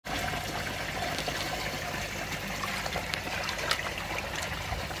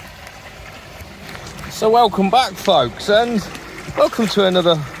So welcome back, folks, and welcome to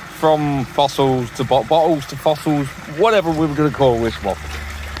another From Fossils to Bottles to Fossils, whatever we were going to call this one.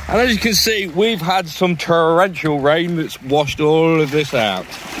 And as you can see, we've had some torrential rain that's washed all of this out.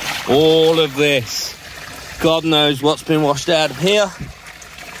 All of this. God knows what's been washed out of here.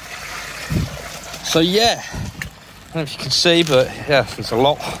 So yeah, I don't know if you can see, but yeah, there's a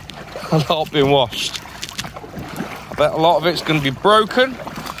lot being washed. I bet a lot of it's going to be broken.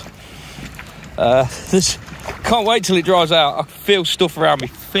 Can't wait till it dries out. I feel stuff around my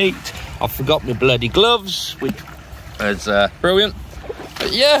feet. I forgot my bloody gloves, which is brilliant.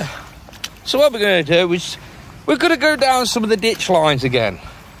 But yeah, so what we're going to do is we're going to go down some of the ditch lines again.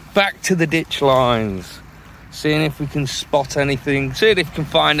 Back to the ditch lines. Seeing if we can spot anything. Seeing if we can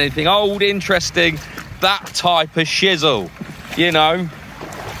find anything old, interesting. That type of shizzle. You know.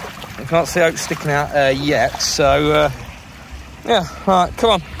 I can't see how it's sticking out yet. So, yeah. Right, come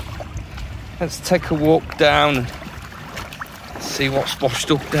on. Let's take a walk down and see what's washed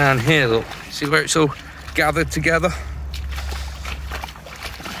up down here. Look, see where it's all gathered together.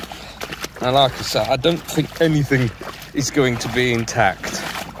 And like I said, I don't think anything is going to be intact.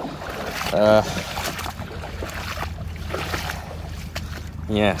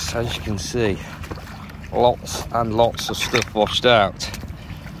 Yes, as you can see, lots and lots of stuff washed out.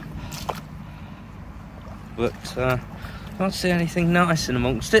 But I can't see anything nice in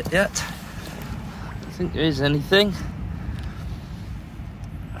amongst it yet. I think there is anything.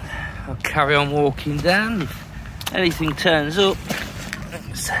 I'll carry on walking down. If anything turns up,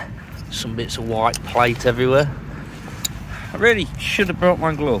 there's some bits of white plate everywhere. I really should have brought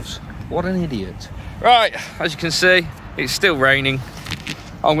my gloves. What an idiot. Right, as you can see, it's still raining.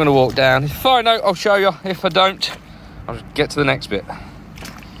 I'm going to walk down. If I know, I'll show you. If I don't, I'll get to the next bit.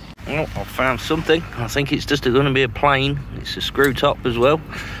 Well, I found something. I think it's just going to be a plane. It's a screw top as well.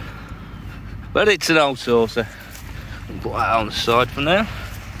 But it's an old saucer. I'll put that on the side for now.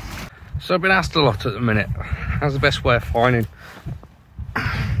 So I've been asked a lot at the minute. How's the best way of finding...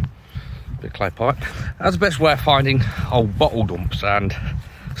 bit of clay pipe. How's the best way of finding old bottle dumps and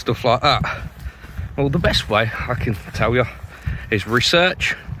stuff like that? Well, the best way, I can tell you, is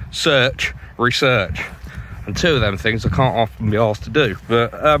research, search, research. And two of them things I can't often be asked to do.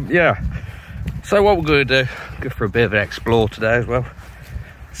 But, yeah. So what we're going to do, go for a bit of an explore today as well.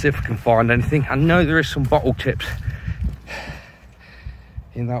 See if we can find anything. I know there is some bottle tips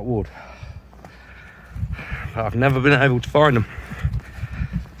in that wood, but I've never been able to find them.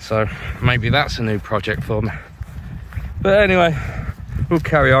 So maybe that's a new project for me. But anyway, we'll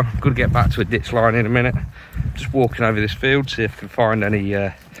carry on. I'm going to get back to a ditch line in a minute. Just walking over this field, see if I can find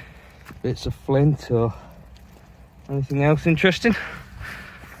any bits of flint or anything else interesting.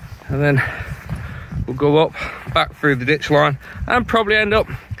 And then we'll go up, back through the ditch line, and probably end up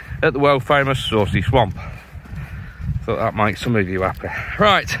at the world famous Saucy Swamp. Thought that might some of you happy.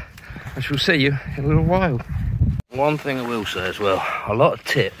 Right, I shall see you in a little while. One thing I will say as well, a lot of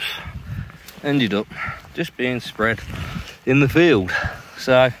tips ended up just being spread in the field.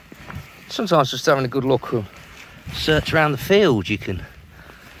 So sometimes just having a good look and search around the field, you can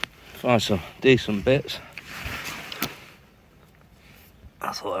find some decent bits.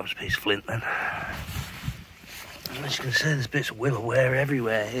 I thought that was a piece of flint then. And as you can see, there's bits of willow ware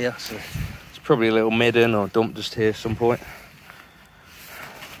everywhere here, so it's probably a little midden or dump just here at some point.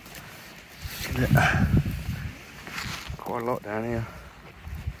 Quite a lot down here.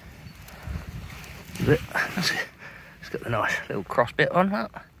 That's it. It's got the nice little cross bit on that.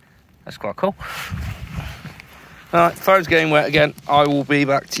 That's quite cool. Alright, phone's getting wet again. I will be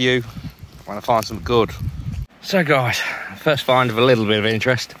back to you when I find something good. So guys, first find of a little bit of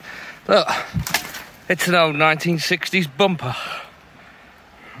interest. Look, it's an old 1960s bumper.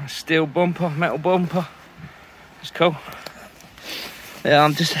 A steel bumper, metal bumper. It's cool. Yeah,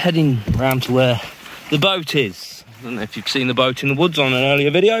 I'm just heading round to where the boat is. I don't know if you've seen the boat in the woods on an earlier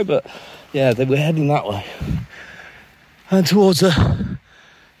video, but yeah, they were heading that way. And towards a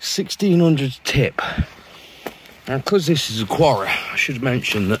 1600s tip. And because this is a quarry, I should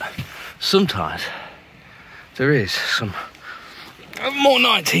mention that sometimes there is some more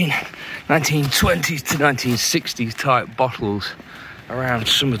 1920s to 1960s type bottles around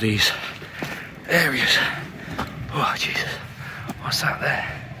some of these areas. Oh, Jesus. What's that there?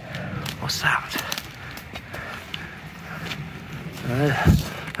 What's that?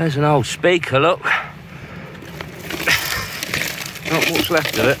 There's an old speaker, look. Not much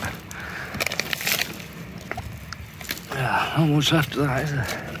left of it. Yeah, not much left of that, is there?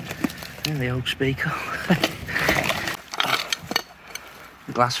 There's the old speaker.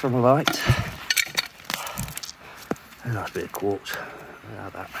 Glass from a light. A nice bit of quartz.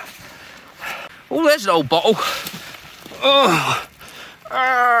 Like that. Oh, there's an old bottle. Oh,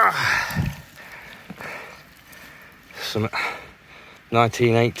 some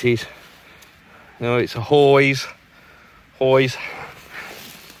 1980s. No, it's a Hoys.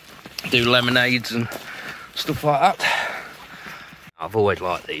 Do lemonades and stuff like that. I've always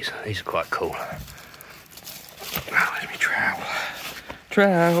liked these. These are quite cool. Oh, let me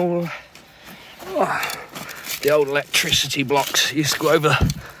trowel. Oh, the old electricity blocks used to go over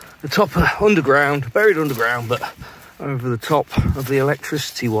the top of underground, buried underground, but over the top of the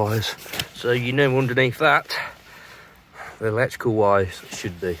electricity wires. So you know underneath that, the electrical wires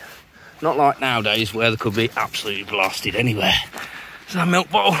should be. Not like nowadays where they could be absolutely blasted anywhere. Is that a milk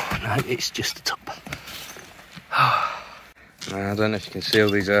bottle? No, it's just the top. Now, I don't know if you can see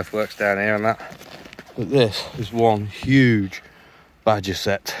all these earthworks down here and that, but this is one huge badger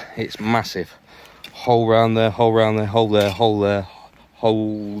set. It's massive. Hole round there, hole round there, hole there, hole there,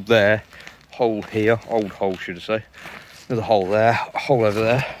 hole there, hole here, old hole should I say. There's a hole there, a hole over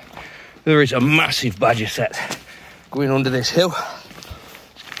there. There is a massive badger set going under this hill.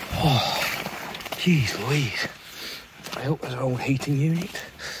 Oh, jeez Louise. I hope there's an old heating unit.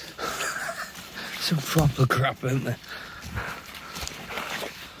 Some proper crap, isn't there?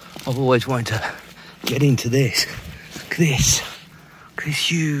 I've always wanted to get into this. Look at this. Look at this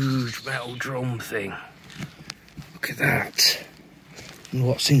huge metal drum thing. Look at that. And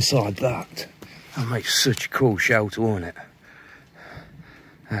what's inside that? That makes such a cool shelter, won't it?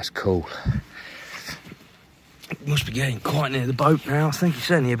 That's cool. It must be getting quite near the boat now. I think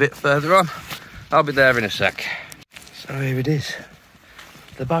it's only a bit further on. I'll be there in a sec. So here it is.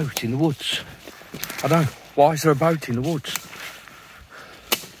 The boat in the woods. I don't know. Why is there a boat in the woods?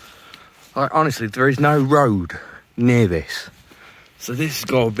 Like, honestly, there is no road near this. So this has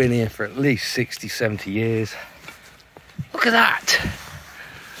got to have been here for at least 60, 70 years. Look at that.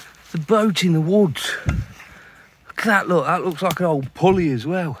 The boat in the woods. Look at that, look. That looks like an old pulley as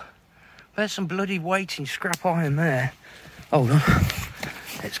well. There's some bloody waiting scrap iron there. Hold on.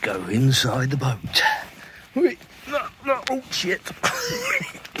 Let's go inside the boat. Wait, no, oh shit.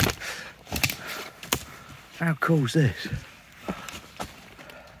 How cool is this?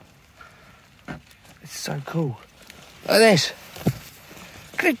 It's so cool. Look at this.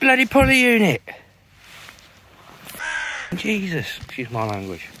 Look at this bloody pulley unit. Jesus, excuse my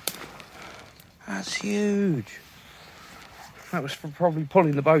language. That's huge. That was for probably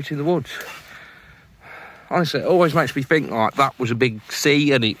pulling the boat in the woods. Honestly, it always makes me think like that was a big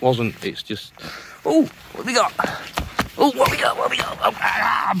sea and it wasn't. It's just... Oh, what have we got? Oh, what have we got? Oh,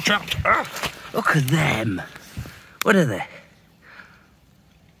 I'm trapped. Look at them. What are they?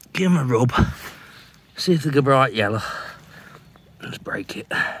 Give them a rub. See if they're bright yellow. Let's break it.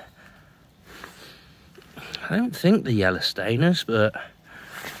 I don't think they're yellow stainers, but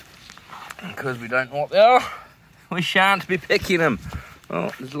because we don't know what they are, we shan't be picking them.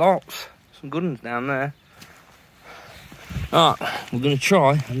 Oh, there's lots. Some good ones down there. Alright, we're going to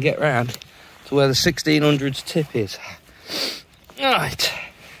try and get round to where the 1600s tip is. Right.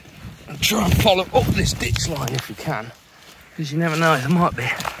 And try and follow up this ditch line if we can. Because you never know, there might be.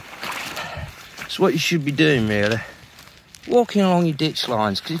 It's what you should be doing, really. Walking along your ditch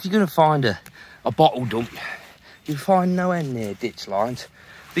lines. Because if you're going to find a bottle dump, you'll find no end near ditch lines.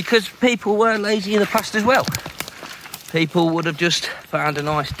 Because people were lazy in the past as well. People would have just found a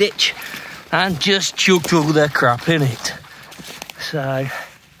nice ditch and just chucked all their crap in it. So,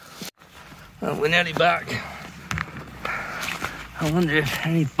 well, we're nearly back. I wonder if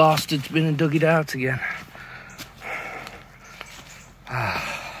any bastard's been and dug it out again.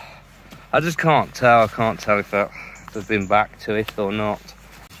 I just can't tell. I can't tell if they've been back to it or not.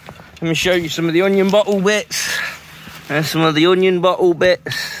 Let me show you some of the onion bottle bits. There's some of the onion bottle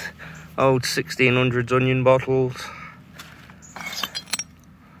bits. Old 1600s onion bottles.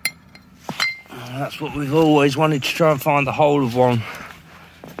 That's what we've always wanted, to try and find the whole of one.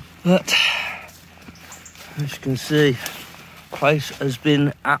 But, as you can see, the place has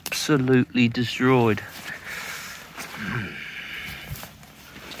been absolutely destroyed.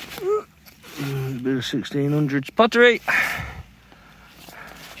 A bit of 1600s pottery.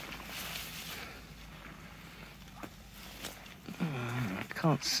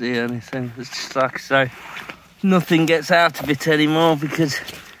 Can't see anything. It's just like I say, nothing gets out of it anymore because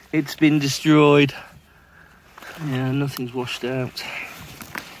it's been destroyed. Yeah, nothing's washed out.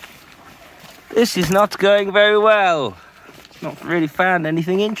 This is not going very well. Not really found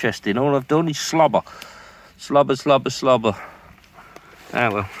anything interesting. All I've done is slobber. Slobber, slobber, slobber. Ah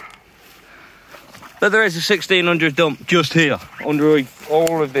well. But there is a 1600 dump just here, under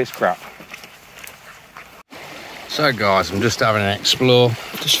all of this crap. So So guys, I'm just having an explore.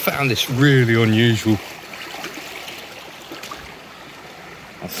 Just found this really unusual.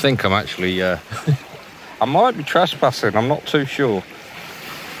 I think I'm actually, I might be trespassing, I'm not too sure.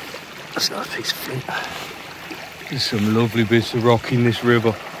 That's a nice piece of flint. There's some lovely bits of rock in this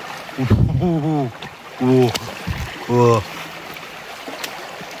river.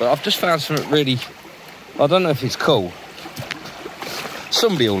 But I've just found something really, I don't know if it's cool.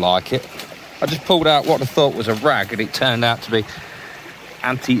 Somebody will like it. I just pulled out what I thought was a rag and it turned out to be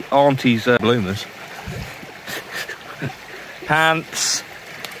Auntie's bloomers. Pants.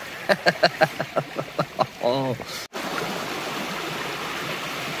 Oh.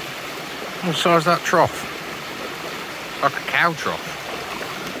 What size is that trough? It's like a cow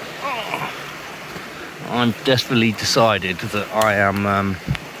trough. Oh. I'm desperately decided that I am I'm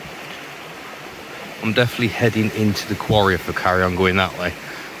definitely heading into the quarry if I carry on going that way.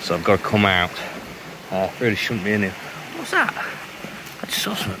 So I've got to come out. Really shouldn't be in here. What's that? I just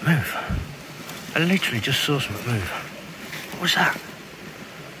saw something move. I literally just saw something move. What was that?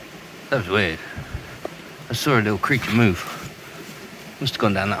 That was weird. I saw a little creature move. Must have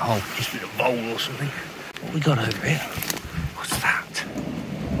gone down that hole. Just been a bowl or something. What we got over here? What's that?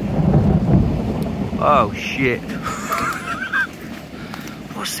 Oh shit.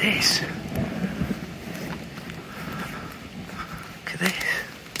 What's this? Look at this.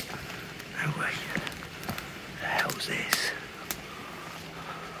 No way. What the hell's this?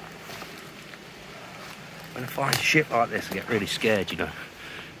 When I find shit like this, I get really scared, you know.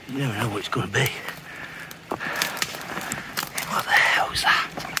 You never know what it's going to be. What the hell's that?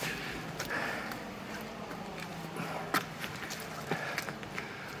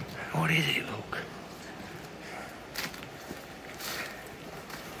 What is it, look?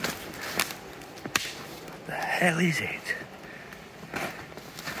 What the hell is it?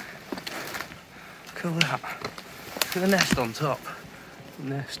 Look at that. Look at the nest on top. The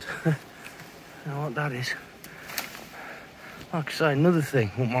nest. I don't know what that is. Like I say, another thing,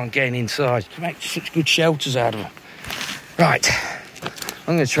 wouldn't mind getting inside. You can make such good shelters out of them. Right,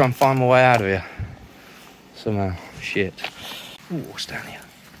 I'm going to try and find my way out of here. Somehow. Shit. Ooh, what's down here?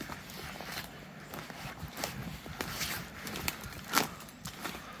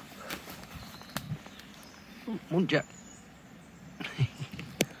 Ooh, muntjac.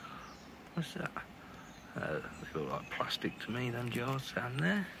 What's that? They look like plastic to me, them jars down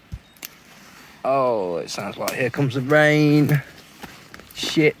there. Oh, it sounds like here comes the rain.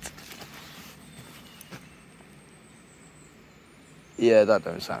 Shit. Yeah, that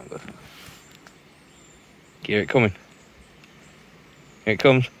don't sound good. Hear it coming. Here it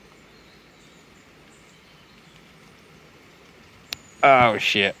comes. Oh,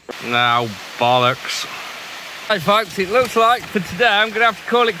 shit. Now, bollocks. Hey, folks, it looks like for today I'm going to have to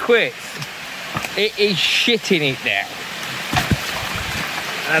call it quits. It is shitting it down.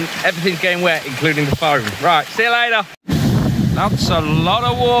 And everything's getting wet, including the phone. Right, see you later. That's a lot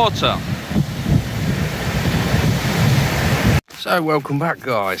of water. So, welcome back,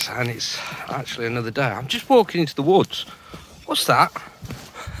 guys. And it's actually another day. I'm just walking into the woods. What's that?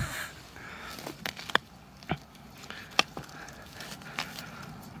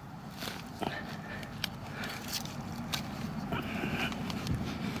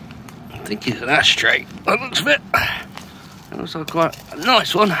 I think it's an ashtray. That looks of it. It looks like quite a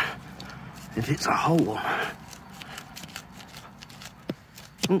nice one, if it's a whole one.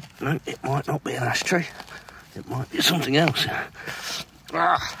 Oh, no, it might not be an ashtray. It might be something else.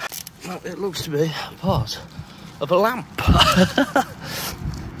 Ah, no, it looks to be part of a lamp.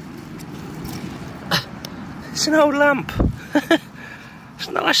 It's an old lamp. It's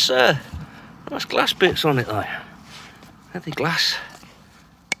nice, nice glass bits on it, though. Are they glass?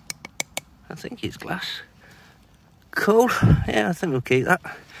 I think it's glass. Cool. Yeah, I think we'll keep that.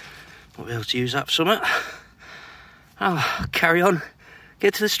 Might be able to use that for something. I'll carry on.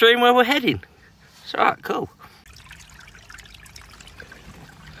 Get to the stream where we're heading. It's alright, cool.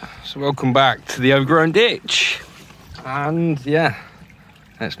 So welcome back to the overgrown ditch. And yeah,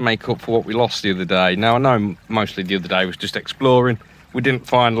 let's make up for what we lost the other day. Now I know mostly the other day was just exploring. We didn't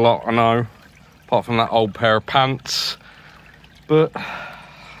find a lot, I know, apart from that old pair of pants. But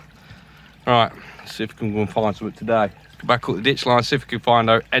alright, let's see if we can go and find something today. Let's go back up the ditch line, see if we can find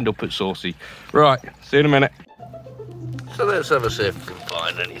out, end up at Saucy. Right, see you in a minute. So let's have a see if we can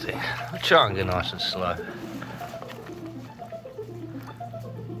find anything. I'll try and go nice and slow.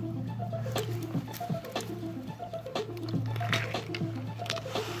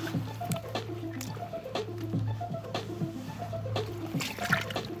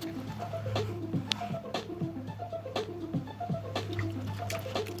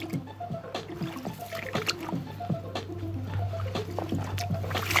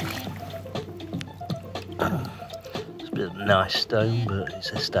 nice stone, but it's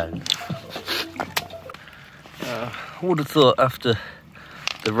a stone. I would have thought after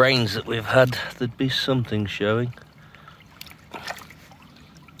the rains that we've had, there'd be something showing.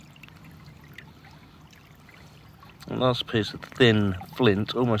 A nice piece of thin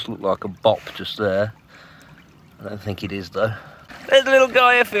flint, almost looked like a bop just there. I don't think it is though. There's a little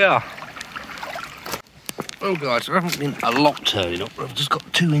guy here for you. Well guys, there haven't been a lot turning up, but I've just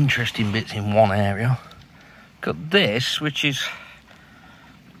got two interesting bits in one area. Got this, which is,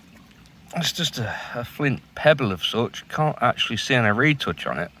 it's just a flint pebble of such. Can't actually see any retouch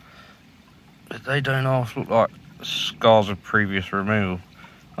on it. But they don't half look like scars of previous removal.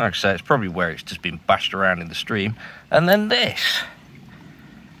 Like I say, it's probably where it's just been bashed around in the stream. And then this,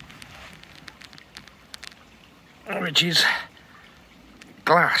 which is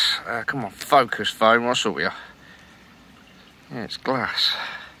glass. Come on, focus phone, what's up with you? Yeah, it's glass.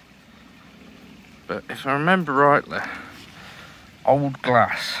 But if I remember rightly, old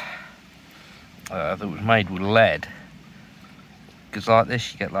glass that was made with lead. Because like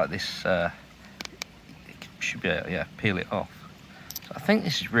this, you get like this, it should be able to, yeah, peel it off. I think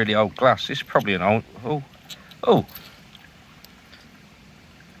this is really old glass. This is probably an old... Oh!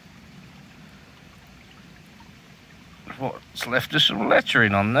 What's left us some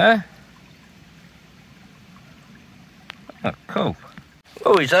lettering on there? Oh, cool.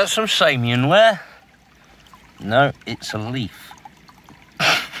 Oh, is that some Samian ware? No, it's a leaf.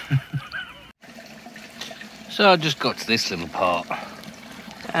 So I just got to this little part.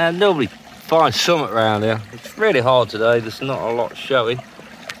 And nobody find something around here. It's really hard today, there's not a lot showing.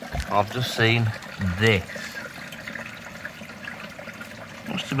 I've just seen this.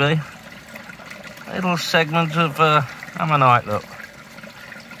 Must be a little segment of ammonite, look.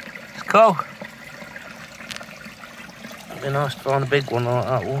 It's cool. It'd be nice to find a big one like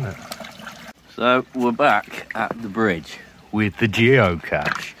that, wouldn't it? So we're back at the bridge with the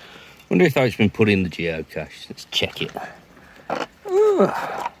geocache. Wonder if it's been put in the geocache. Let's check it. Ooh.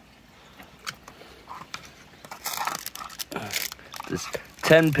 There's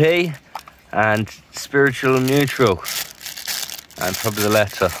 10p and spiritual and neutral, and probably the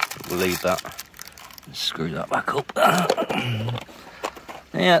letter. We'll leave that. Let's screw that back up.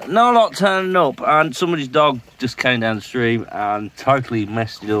 Yeah, not a lot turning up, and somebody's dog just came down the stream and totally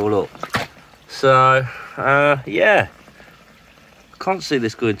messed it all up. So yeah, can't see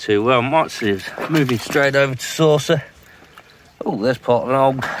this going too well. Might see it moving straight over to Saucer. Oh, there's part of an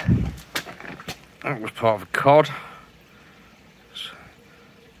old, that was part of a cod.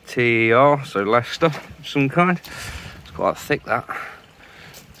 TER, so Leicester of some kind. It's quite thick, that.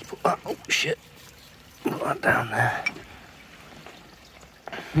 Let's put that, oh shit, put that down there.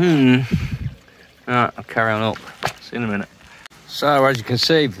 Alright, I'll carry on up. See you in a minute. So, as you can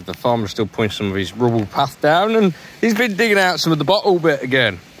see, the farmer's still putting some of his rubble path down, and he's been digging out some of the bottle bit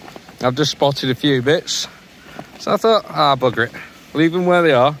again. I've just spotted a few bits. So I thought, bugger it. Leave them where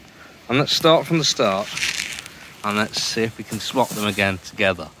they are, and let's start from the start. And let's see if we can swap them again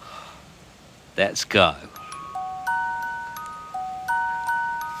together. Let's go.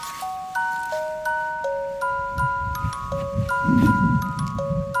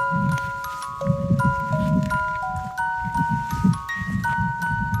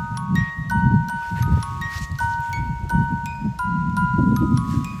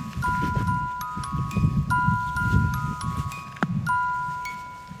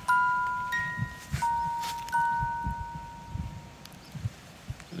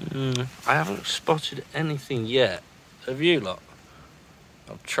 I haven't spotted anything yet. Have you lot?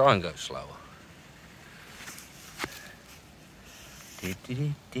 I'll try and go slower.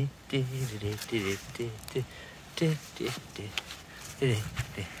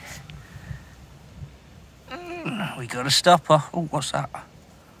 We got a stopper. Oh, what's that?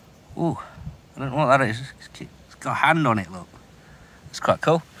 Oh, I don't know what that is. It's got a hand on it, look. It's quite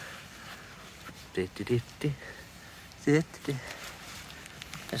cool.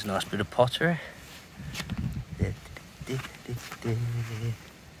 There's a nice bit of pottery.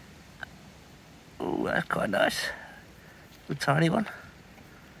 Oh, that's quite nice. A tiny one.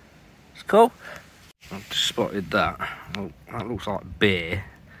 It's cool. I've just spotted that. Oh, that looks like beer.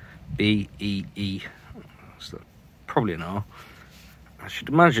 B-E-E. That's probably an R. I should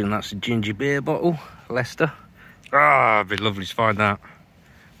imagine that's a ginger beer bottle. Leicester. Ah, it'd be lovely to find that.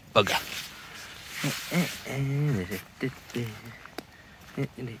 Bugger.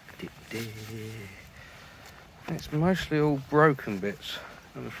 It's mostly all broken bits,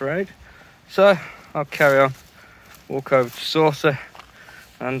 I'm afraid. So I'll carry on, walk over to Saucer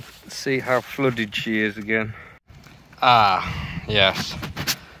and see how flooded she is again. Ah, yes.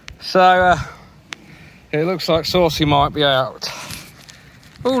 So It looks like Saucy might be out.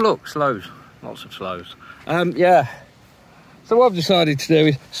 Oh, look, slows. Lots of slows. Yeah. So what I've decided to do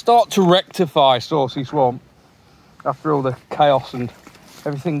is start to rectify Saucy Swamp after all the chaos and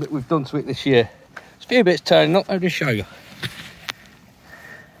everything that we've done to it this year. There's a few bits turning up, I'll just show you.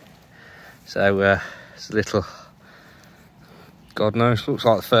 So, it's a little, God knows, looks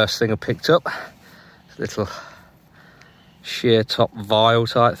like the first thing I picked up. It's a little sheer top vial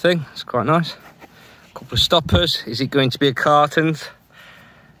type thing. It's quite nice. A couple of stoppers. Is it going to be a cartons?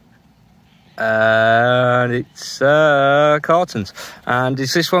 And it's cartons. And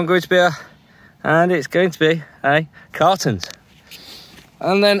is this one going to be a... And it's going to be a cartons.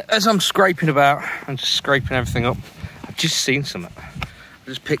 And then as I'm scraping about and just scraping everything up, I've just seen something. I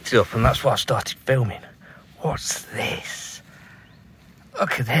just picked it up and that's why I started filming. What's this?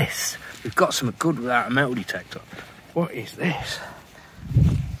 Look at this. We've got something good without a metal detector. What is this?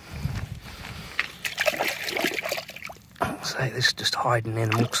 I'll say this is just hiding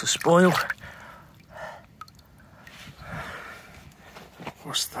in amongst the spoil.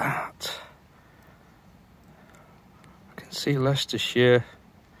 What's that? I can see Leicestershire.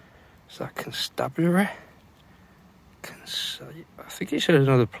 Is that constabulary? I think it's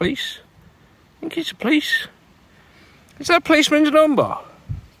another police. I think it's a police. Is that policeman's number?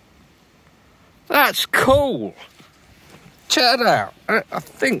 That's cool. Check it out. I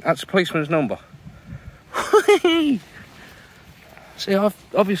think that's a policeman's number. See, I've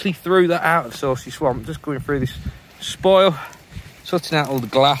obviously threw that out of Saucy Swamp. Just going through this spoil, sorting out all the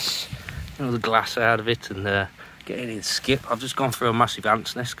glass, all the glass out of it, and getting it skip. I've just gone through a massive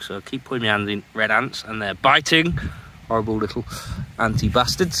ant's nest, so I keep putting my hands in red ants, and they're biting. Horrible little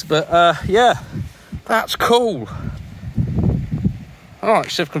anti-bastards. But yeah, that's cool. All right,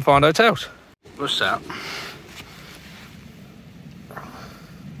 see if I can find hotels. What's that?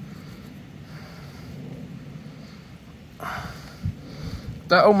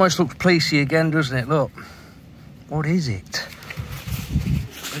 That almost looks policey again, doesn't it? Look. What is it?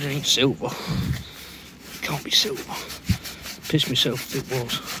 It ain't silver. It can't be silver. Pissed myself if it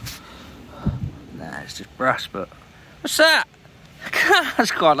was. Nah, it's just brass, but... What's that?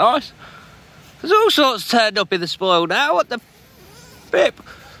 That's quite nice. There's all sorts turned up in the spoil now. What the flip?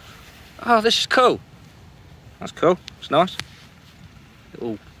 Oh, this is cool. That's cool. It's nice.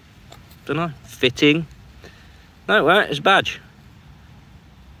 Little, don't know, fitting. No, it weren't. It's a badge.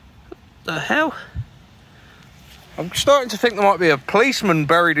 What the hell? I'm starting to think there might be a policeman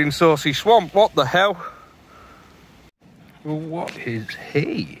buried in Saucy Swamp. What the hell? Well, what is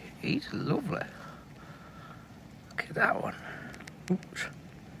he? He's lovely. Look at that one. Oops.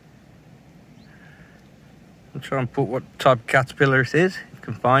 I'll try and put what type of caterpillar it is. If you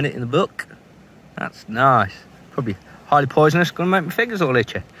can find it in the book. That's nice. Probably highly poisonous. Gonna make my fingers all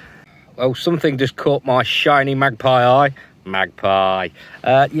itchy. Well, something just caught my shiny magpie eye. Magpie.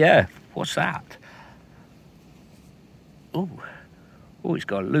 Yeah. What's that? Oh, it's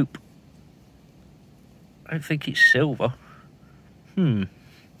got a loop. I don't think it's silver.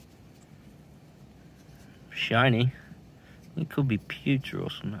 Shiny. It could be pewter or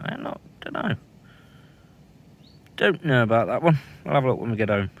something. I don't know. Don't know about that one. I'll have a look when we get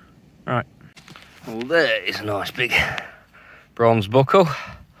home. Right. Well, there is a nice big bronze buckle.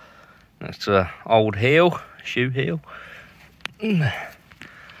 That's an old heel, shoe heel.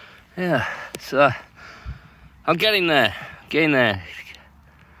 Yeah, so I'm getting there.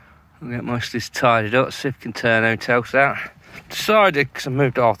 I'll get most of this tidied up, see if I can turn hotels out. Decided, because I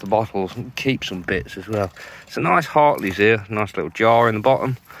moved half the bottles, and keep some bits as well. It's a nice Hartley's here, nice little jar in the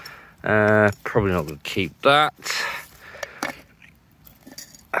bottom. Probably not going to keep that.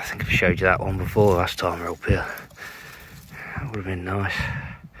 I think I showed you that one before last time we were up here. That would have been nice.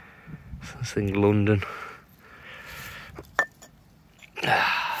 Something London.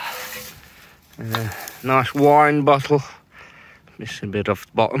 Nice wine bottle. Missing a bit off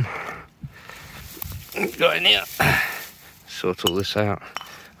the bottom. Got in here. Sort all this out.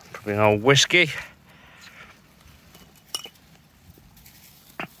 Probably an old whiskey.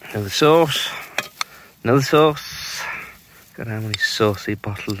 Another sauce. Another sauce. God, how many saucy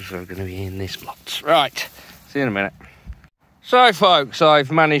bottles are going to be in this lot? Right. See you in a minute. So, folks,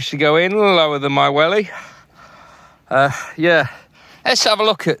 I've managed to go in lower than my welly. Yeah. Let's have a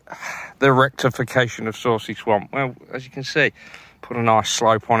look at the rectification of Saucy Swamp. Well, as you can see, put a nice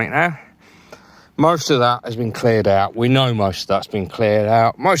slope on it now. Most of that has been cleared out. We know most of that's been cleared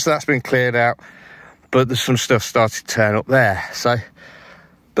out. Most of that's been cleared out, but there's some stuff started to turn up there. So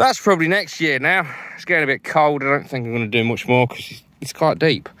that's probably next year now. It's getting a bit cold. I don't think I'm going to do much more because it's quite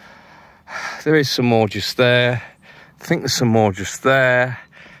deep. There is some more just there. I think there's some more just there.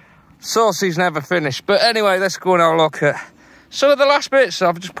 Saucy's never finished. But anyway, let's go and have a look at some of the last bits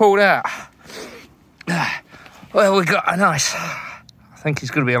I've just pulled out. Well, we got a nice, I think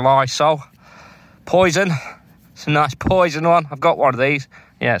it's going to be a Lysol poison. It's a nice poison one. I've got one of these.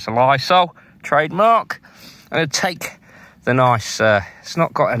 Yeah, it's a Lysol trademark. I'm going to take the nice, it's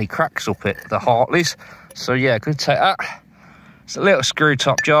not got any cracks up it, the Hartleys. So yeah, going to take that. It's a little screw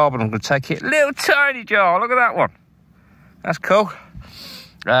top jar, but I'm going to take it. Little tiny jar, look at that one. That's cool.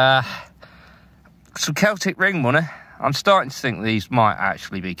 Some Celtic ring money. I'm starting to think these might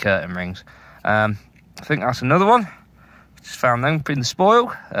actually be curtain rings. I think that's another one. Just found them in the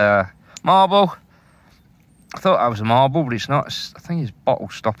spoil. Marble. I thought that was a marble, but it's not. I think it's bottle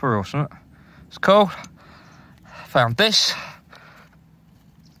stopper or something. It's cool. Found this.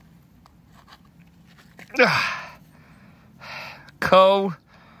 Cool.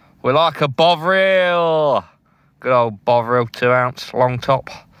 We like a Bovril. Good old Bovril 2 ounce long top.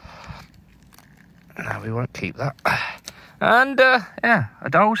 No, we won't keep that. And yeah, a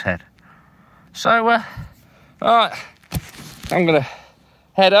doll's head. So alright, I'm gonna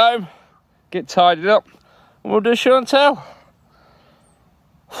head home, get tidied up, and we'll do show and tell.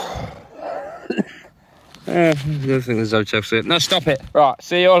 I don't think there's no chef it. No, stop it. Right,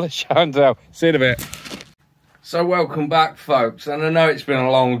 see you all at show and tell. See you in a bit. So welcome back, folks, and I know it's been a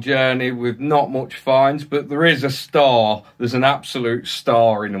long journey with not much finds, but there is a star. There's an absolute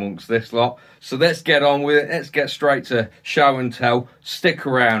star in amongst this lot. So let's get on with it. Let's get straight to show and tell. Stick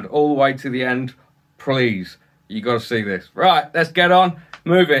around all the way to the end, please. You got to see this. Right, let's get on.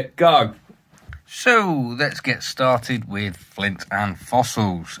 Move it. Go. So let's get started with flint and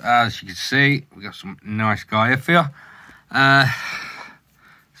fossils. As you can see, we've got some nice guy here for you.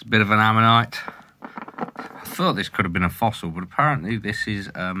 It's a bit of an ammonite. I thought this could have been a fossil, but apparently this is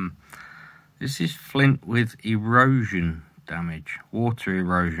flint with erosion damage, water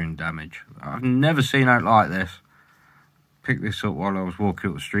erosion damage. I've never seen out like this. Picked this up while I was walking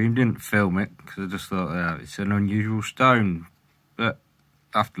up the stream, didn't film it because I just thought it's an unusual stone. But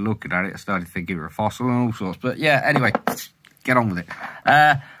after looking at it, I started thinking it was a fossil and all sorts. But yeah, anyway, get on with it.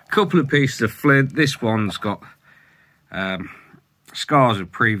 Couple of pieces of flint. This one's got scars of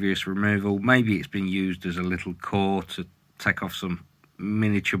previous removal. Maybe it's been used as a little core to take off some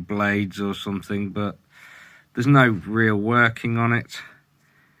miniature blades or something, but there's no real working on it.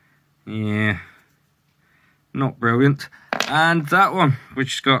 Yeah, not brilliant. And that one,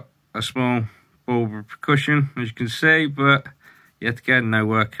 which has got a small bulb of percussion, as you can see, but yet again, no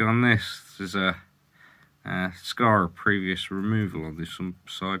working on this. There's a scar of previous removal on this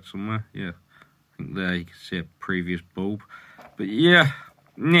side somewhere. Yeah, I think there you can see a previous bulb. But yeah,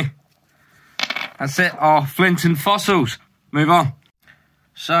 that's it, our flint and fossils. Move on.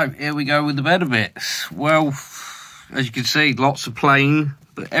 So, here we go with the better bits. Well, as you can see, lots of plain,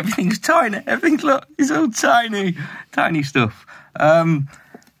 but everything's tiny. Everything's, look, it's all tiny. Tiny stuff.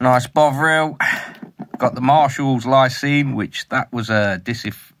 Nice Bovril. Got the Marshall's Lysine, which that was a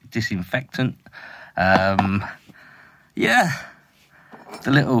disinfectant. Yeah.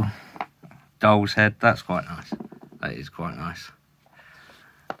 The little doll's head, that's quite nice. That is quite nice.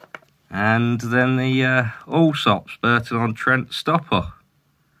 And then the Allsops Burton on Trent stopper,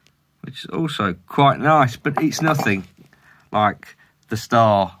 which is also quite nice, but it's nothing like the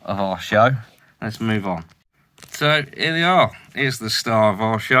star of our show. Let's move on. So here they are. Here's the star of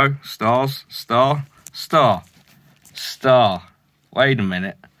our show. Stars, star, star, star. Wait a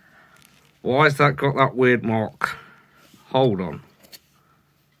minute. Why has that got that weird mark? Hold on.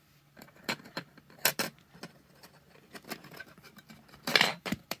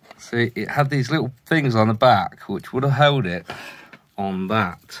 See, it had these little things on the back which would have held it on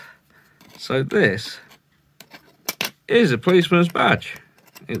that. So this is a policeman's badge.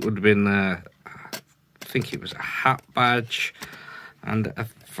 It would have been, I think it was a hat badge. And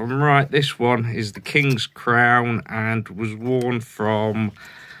if I'm right, this one is the King's Crown and was worn from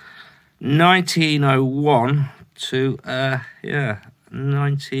 1901 to,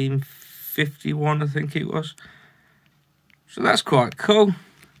 1951, I think it was. So that's quite cool.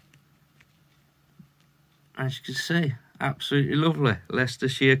 As you can see, absolutely lovely.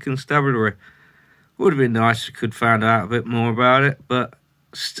 Leicestershire Constabulary. Would have been nice if we could find out a bit more about it, but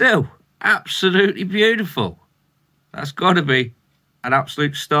still, absolutely beautiful. That's got to be an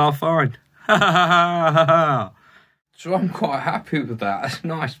absolute star find. So I'm quite happy with that.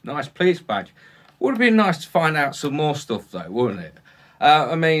 That's nice police badge. Would have been nice to find out some more stuff though, wouldn't it?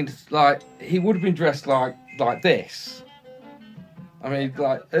 I mean, like, he would have been dressed like this. I mean,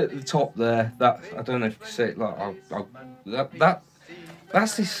 like, at the top there, that, I don't know if you can see it, like,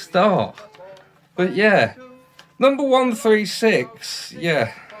 that's his star. But yeah, number 136,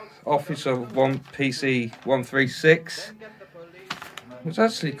 yeah, officer of PC 136 was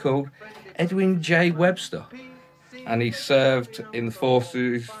actually called Edwin J. Webster, and he served in the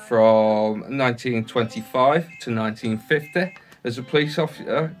forces from 1925 to 1950 as a police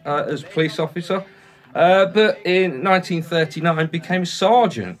officer. But in 1939 became a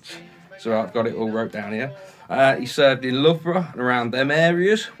sergeant. So I've got it all wrote down here. He served in Loughborough and around them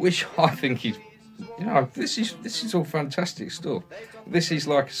areas, which I think is, you know, this is all fantastic stuff. This is,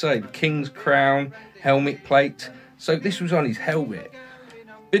 like I say, the King's Crown helmet plate. So this was on his helmet.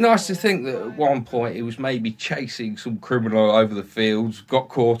 Be nice to think that at one point he was maybe chasing some criminal over the fields, got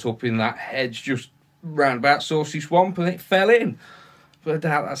caught up in that hedge just round about Saucy Swamp, and it fell in. But I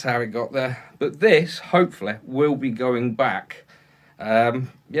doubt that's how it got there. But this, hopefully, will be going back.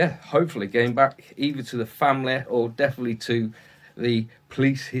 Hopefully going back either to the family or definitely to the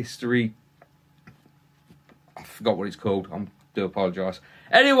police history. I forgot what it's called. I do apologise.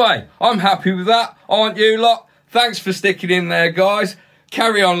 Anyway, I'm happy with that. Aren't you lot? Thanks for sticking in there, guys.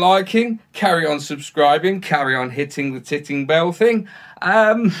 Carry on liking, carry on subscribing, carry on hitting the titting bell thing.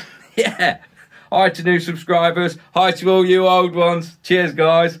 Yeah. Hi to new subscribers. Hi to all you old ones. Cheers,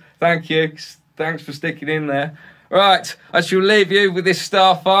 guys. Thank you. Thanks for sticking in there. Right, I shall leave you with this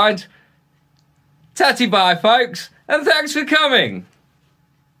star find. Tatty bye, folks, and thanks for coming.